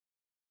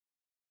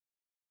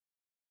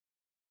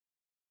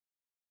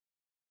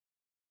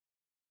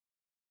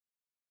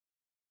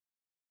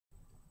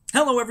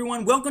Hello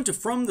everyone, welcome to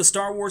From the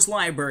Star Wars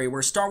Library,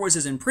 where Star Wars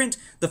is in print,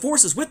 the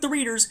Force is with the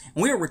readers,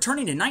 and we are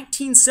returning to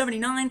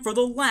 1979 for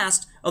the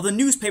last of the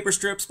newspaper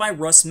strips by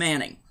Russ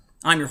Manning.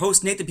 I'm your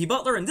host, Nathan P.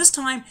 Butler, and this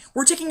time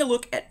we're taking a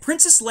look at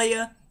Princess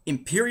Leia,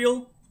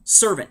 Imperial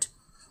Servant.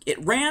 It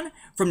ran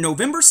from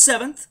November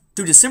 7th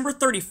through December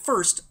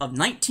 31st of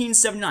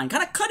 1979,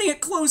 kind of cutting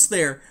it close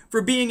there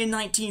for being in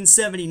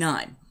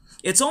 1979.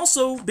 It's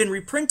also been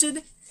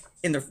reprinted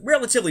in the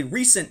relatively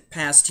recent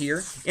past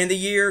here, in the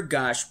year,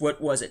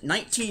 what was it,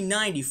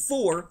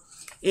 1994,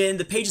 in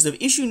the pages of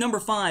issue number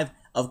 5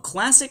 of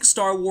Classic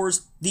Star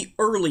Wars, The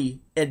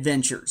Early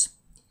Adventures.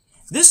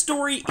 This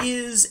story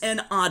is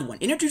an odd one.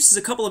 It introduces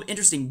a couple of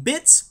interesting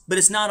bits, but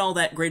it's not all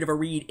that great of a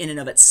read in and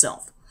of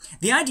itself.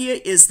 The idea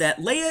is that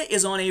Leia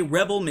is on a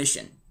rebel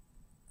mission,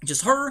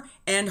 just her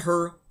and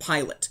her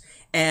pilot,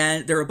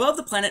 and they're above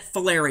the planet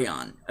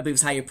Falarion, I believe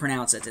is how you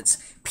pronounce it. It's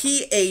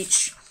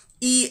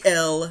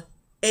P-H-E-L-A-R-I-O-N,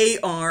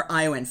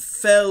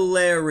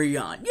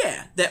 Falarion.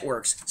 Yeah, that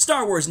works.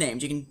 Star Wars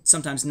names, you can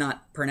sometimes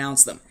not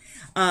pronounce them.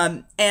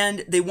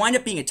 And they wind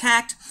up being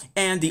attacked,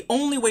 and the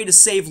only way to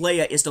save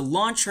Leia is to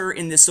launch her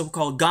in this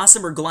so-called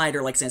gossamer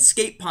glider, like an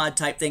escape pod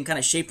type thing, kind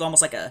of shaped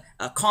almost like a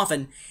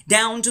coffin,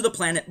 down to the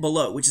planet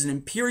below, which is an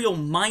Imperial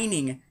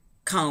mining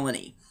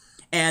colony.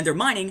 And they're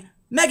mining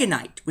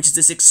Meganite, which is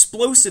this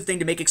explosive thing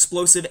to make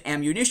explosive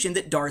ammunition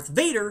that Darth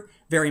Vader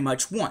very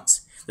much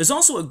wants. There's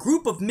also a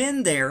group of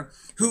men there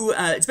who,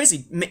 it's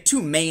basically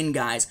two main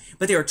guys,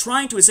 but they are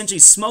trying to essentially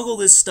smuggle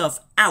this stuff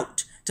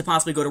out to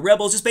possibly go to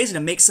Rebels, just basically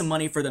to make some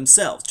money for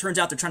themselves. Turns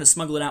out they're trying to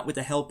smuggle it out with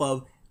the help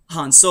of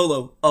Han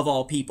Solo, of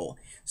all people,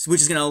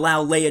 which is going to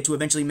allow Leia to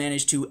eventually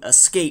manage to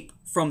escape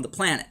from the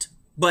planet.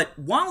 But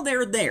while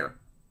they're there,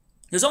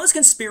 there's all this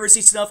conspiracy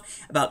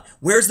stuff about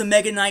where's the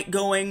Meganite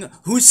going,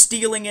 who's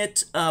stealing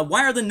it,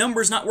 why are the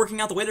numbers not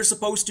working out the way they're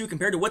supposed to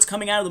compared to what's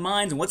coming out of the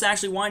mines and what's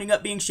actually winding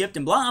up being shipped,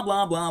 and blah,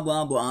 blah, blah,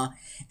 blah, blah.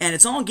 And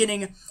it's all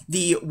getting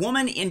the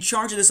woman in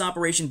charge of this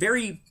operation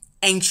very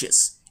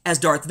anxious as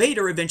Darth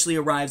Vader eventually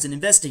arrives and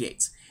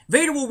investigates.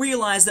 Vader will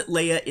realize that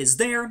Leia is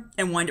there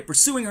and wind up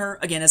pursuing her.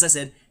 Again, as I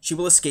said, she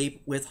will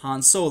escape with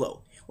Han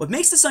Solo. What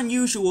makes this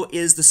unusual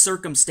is the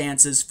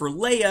circumstances for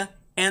Leia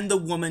and the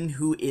woman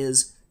who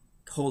is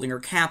holding her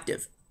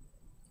captive.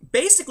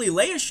 Basically,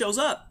 Leia shows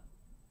up,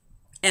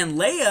 and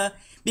Leia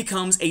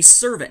becomes a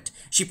servant.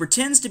 She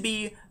pretends to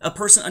be a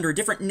person under a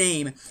different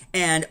name,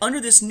 and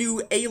under this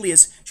new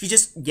alias, she's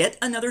just yet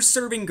another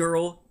serving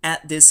girl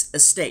at this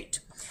estate.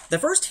 The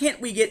first hint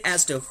we get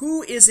as to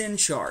who is in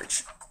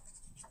charge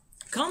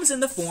comes in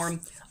the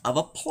form of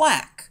a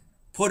plaque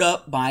put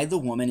up by the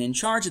woman in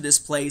charge of this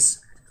place.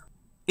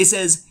 It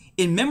says,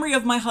 "In memory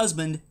of my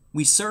husband,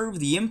 we serve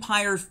the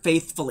Empire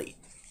faithfully."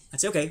 I'd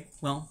say, okay,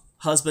 well,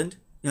 husband,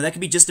 that could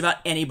be just about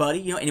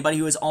anybody, anybody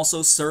who has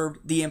also served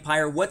the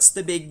Empire. What's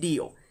the big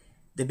deal?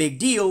 The big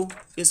deal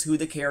is who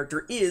the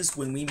character is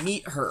when we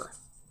meet her.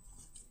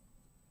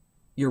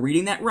 You're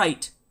reading that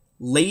right.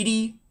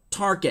 Lady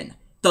Tarkin.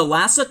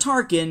 Thalassa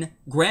Tarkin,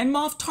 Grand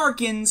Moff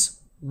Tarkin's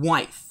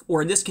wife,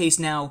 or in this case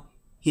now,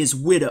 his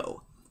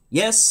widow.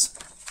 Yes,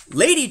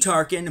 Lady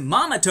Tarkin,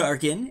 Mama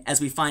Tarkin, as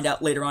we find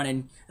out later on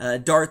in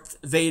Darth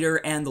Vader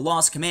and the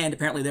Lost Command.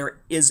 Apparently there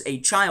is a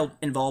child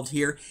involved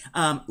here.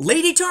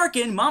 Lady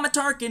Tarkin, Mama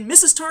Tarkin,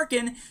 Mrs.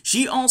 Tarkin,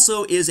 she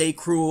also is a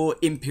cruel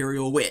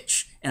Imperial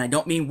witch. And I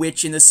don't mean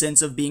witch in the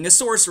sense of being a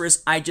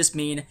sorceress, I just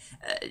mean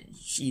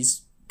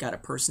she's got a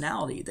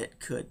personality that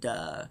could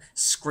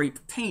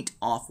scrape paint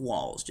off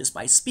walls just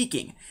by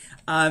speaking.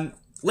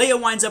 Leia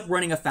winds up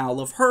running afoul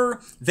of her.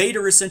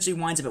 Vader essentially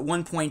winds up at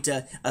one point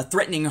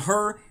threatening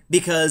her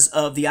because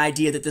of the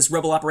idea that this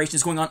rebel operation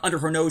is going on under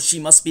her nose. She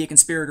must be a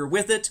conspirator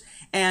with it.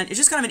 And it's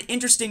just kind of an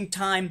interesting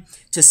time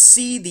to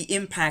see the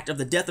impact of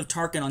the death of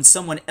Tarkin on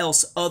someone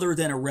else other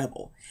than a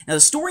rebel. Now,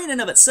 the story in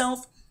and of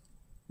itself,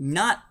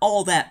 not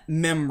all that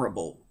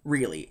memorable,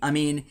 really. I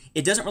mean,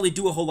 it doesn't really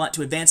do a whole lot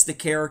to advance the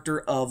character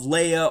of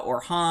Leia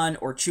or Han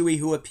or Chewie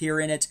who appear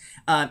in it.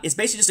 It's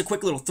basically just a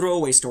quick little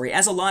throwaway story,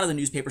 as a lot of the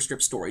newspaper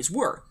strip stories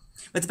were.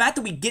 But the fact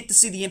that we get to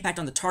see the impact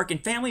on the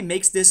Tarkin family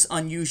makes this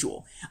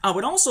unusual. I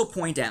would also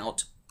point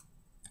out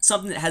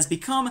something that has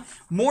become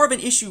more of an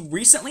issue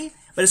recently,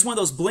 but it's one of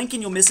those blink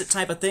and you'll miss it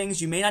type of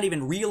things you may not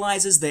even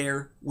realize is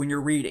there when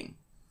you're reading.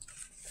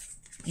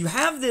 You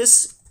have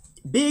this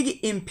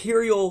big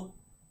Imperial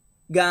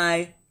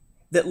guy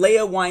that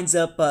Leia winds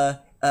up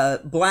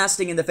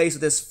blasting in the face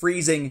with this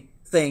freezing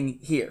thing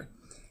here.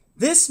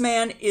 This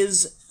man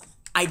is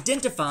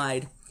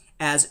identified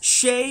as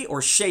Shea,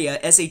 or Shea,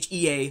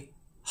 S-H-E-A,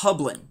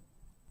 Hublin.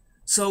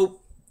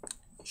 So,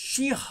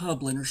 Shea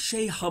Hublin, or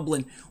Shea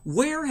Hublin,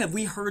 where have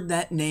we heard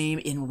that name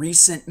in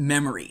recent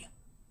memory?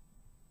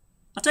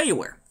 I'll tell you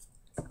where.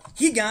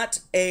 He got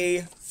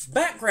a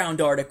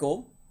background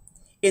article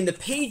in the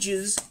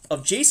pages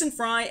of Jason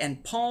Fry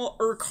and Paul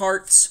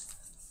Urquhart's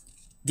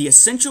The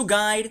Essential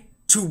Guide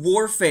to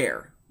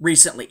Warfare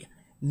recently.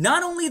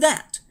 Not only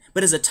that,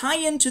 but as a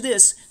tie-in to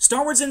this,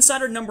 Star Wars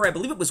Insider number, I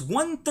believe it was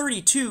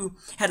 132,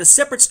 had a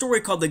separate story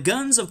called The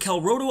Guns of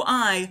Calrodo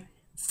I,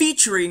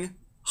 featuring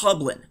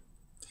Hublin.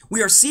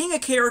 we are seeing a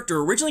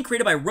character originally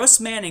created by Russ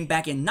Manning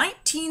back in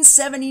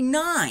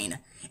 1979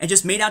 and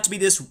just made out to be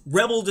this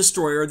rebel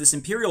destroyer, this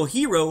Imperial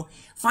hero,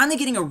 finally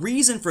getting a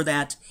reason for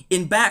that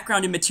in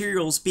background and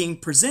materials being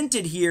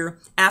presented here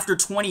after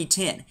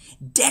 2010.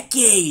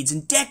 Decades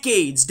and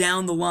decades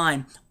down the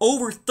line,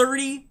 over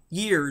 30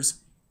 years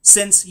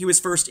since he was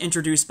first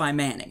introduced by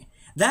Manning.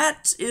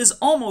 That is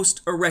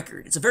almost a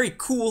record. It's a very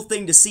cool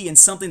thing to see and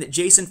something that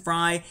Jason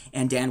Fry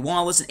and Dan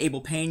Wallace and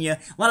Abel Pena,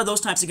 a lot of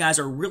those types of guys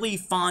are really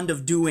fond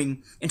of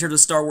doing in terms of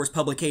Star Wars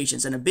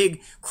publications. And a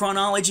big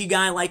chronology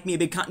guy like me, a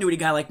big continuity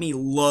guy like me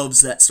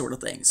loves that sort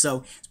of thing.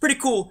 So it's pretty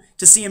cool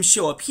to see him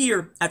show up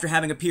here after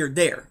having appeared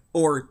there,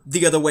 or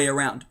the other way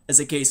around, as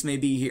the case may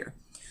be here.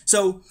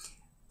 So,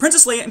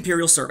 Princess Leia,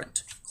 Imperial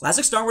Servant.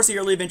 Classic Star Wars The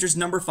Early Adventures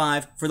number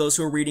 5 for those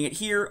who are reading it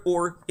here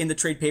or in the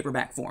trade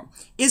paperback form.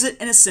 Is it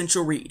an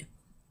essential read?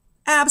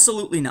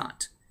 Absolutely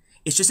not.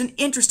 It's just an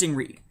interesting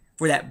read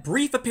for that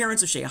brief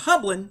appearance of Shea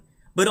Hublin,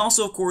 but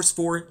also, of course,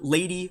 for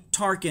Lady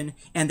Tarkin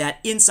and that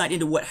insight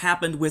into what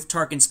happened with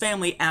Tarkin's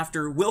family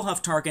after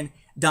Wilhuff Tarkin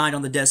died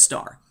on the Death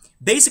Star.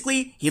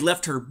 Basically, he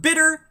left her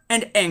bitter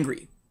and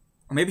angry.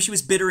 Or maybe she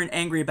was bitter and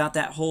angry about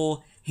that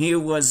whole he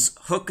was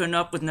hooking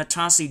up with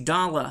Natasi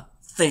Dala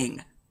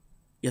thing.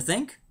 You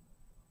think?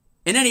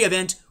 In any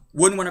event,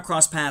 wouldn't want to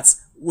cross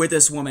paths with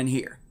this woman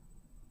here.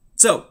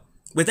 So,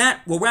 with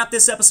that, we'll wrap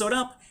this episode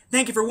up.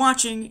 Thank you for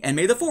watching, and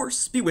may the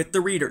Force be with the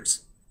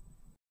readers.